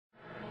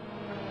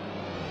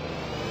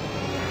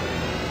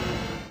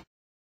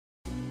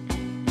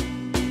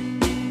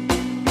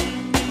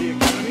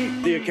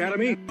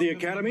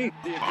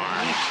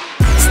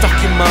Stuck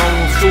in my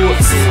own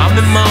thoughts, I'm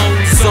in my own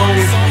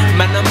zone.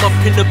 Man, I'm up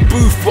in the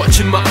booth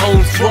watching my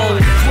own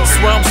throne.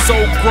 Swear I'm so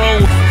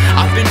grown,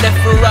 I've been left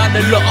around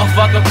a lot of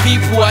other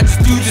people. I just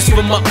do this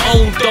for my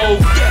own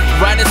dough.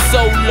 Riding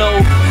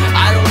solo,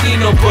 I don't need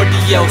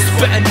nobody else.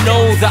 Better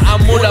know that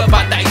I'm all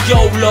about that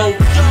YOLO.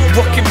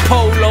 Rocking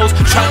polos,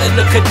 trying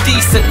to look a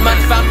decent man.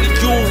 Family,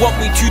 you want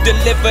me to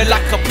deliver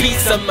like a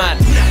pizza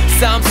man.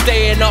 So I'm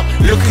staying up,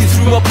 looking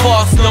through my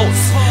past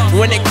notes.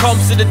 When it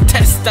comes to the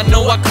test, I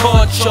know I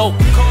can't choke.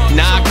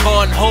 Nah, I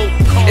can't hope.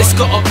 It's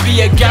gotta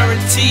be a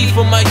guarantee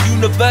for my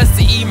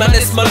university, man,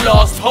 it's my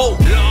last hope.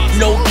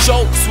 No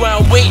jokes, where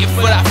I'm waiting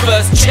for that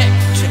first check.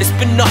 It's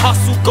been the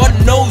hustle, God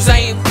knows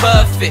I ain't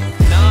perfect,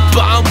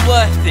 but I'm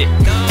worth it.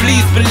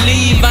 Please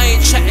believe I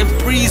ain't chatting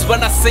breeze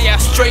when I say I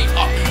straight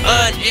up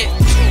earn it.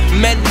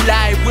 Men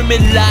lie,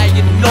 women lie,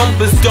 and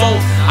numbers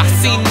don't. I've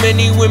seen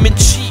many women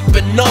cheat,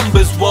 but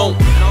numbers won't.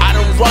 I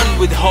don't run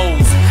with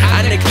hoes,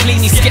 and the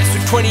cleanies gets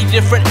with 20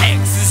 different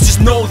exes. Just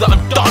know that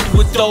I'm done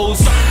with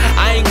those.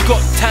 I ain't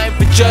got time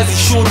for Jersey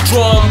Shore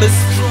dramas.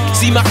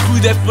 See my crew,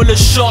 they're full of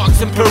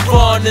sharks and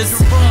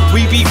piranhas.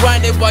 We be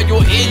grinding while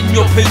you're in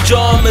your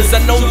pajamas.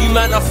 I know you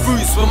man are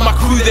fruits, but my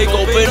crew, they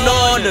go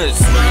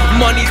bananas.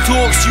 Money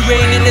talks, you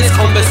ain't in this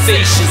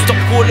conversation. Stop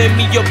calling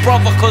me your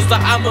brother, cause I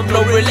am of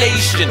no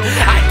relation.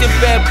 Acting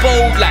bare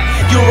bold like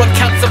you're a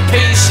cancer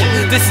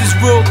patient. This is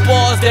real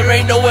bars, there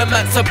ain't no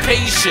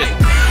emancipation.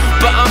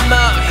 But I'm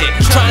out here,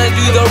 trying to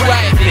do the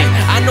right thing.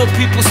 I know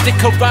people stick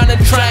around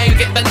and try and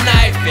get the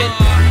knife in,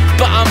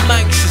 but I'm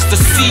anxious to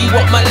see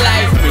what my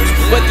life brings.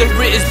 Whether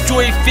it is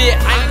joy, fear,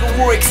 anger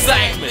or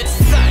excitement.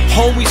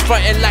 Homies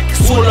fighting like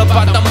it's all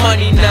about the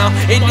money now.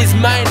 In his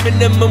mind,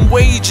 minimum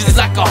wage is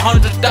like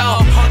 100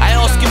 down. I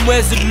ask him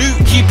where's the loot,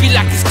 he be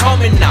like it's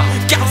coming now.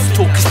 Gas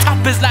talk, his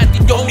tap is like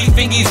the only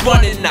thing he's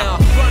running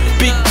now.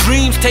 Big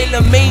dreams,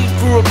 tailor-made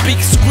for a big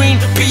screen.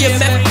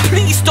 BMF,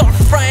 please stop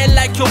frying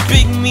like your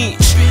big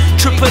meat.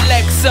 Triple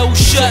XL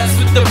shirts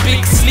with the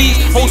big sleeves,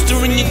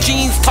 holster in your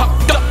jeans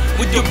tucked up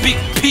with your big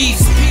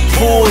piece.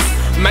 Pause,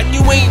 man,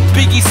 you ain't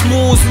Biggie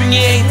Smalls when you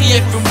ain't the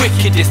effing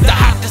wickedest. I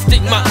had to stick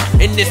my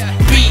in this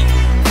beat,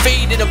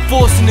 fading and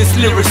forcing this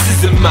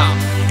lyricism out.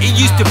 It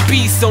used to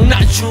be so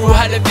natural,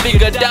 had it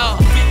figured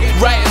out.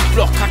 Writer's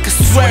block, I can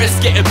swear it's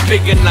getting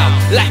bigger now.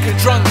 Like a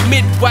drunk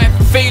midwife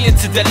failing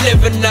to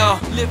deliver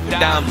now.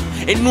 Damn,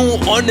 in all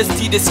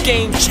honesty this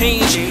game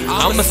changed.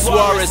 I'm a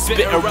Suarez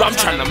bitter, I'm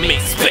trying to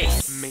make space.